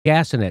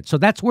gas in it. So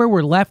that's where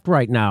we're left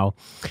right now.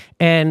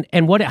 And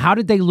how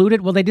did they loot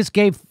it? Well, they just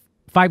gave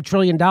 $5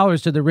 trillion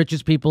to the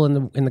richest people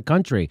in the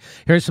country.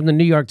 Here's from the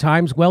New York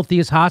Times.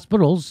 Wealthiest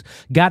hospitals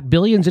got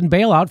billions in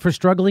bailout for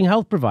struggling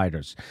health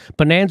providers.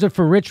 Bonanza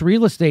for rich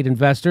real estate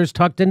investors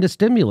tucked into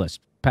stimulus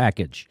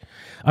package.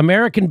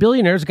 American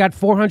billionaires got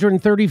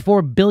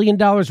 $434 billion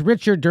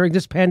richer during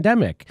this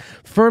pandemic.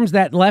 Firms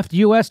that left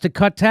U.S. to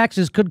cut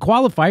taxes could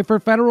qualify for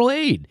federal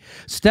aid.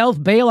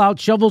 Stealth bailout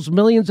shovels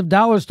millions of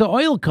dollars to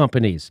oil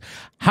companies.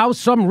 How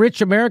some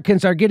rich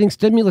Americans are getting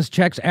stimulus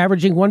checks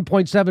averaging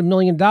 $1.7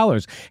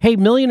 million. Hey,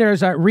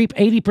 millionaires reap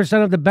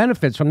 80% of the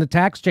benefits from the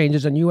tax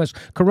changes in U.S.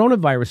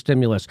 coronavirus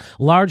stimulus.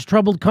 Large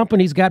troubled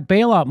companies got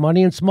bailout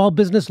money and small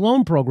business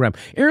loan program.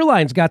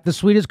 Airlines got the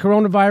sweetest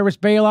coronavirus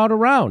bailout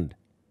around.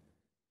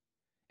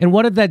 And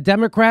what did the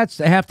Democrats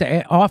have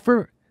to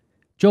offer?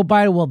 Joe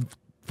Biden will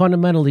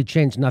fundamentally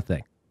change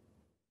nothing.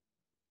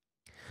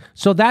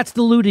 So that's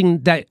the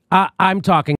looting that I'm talking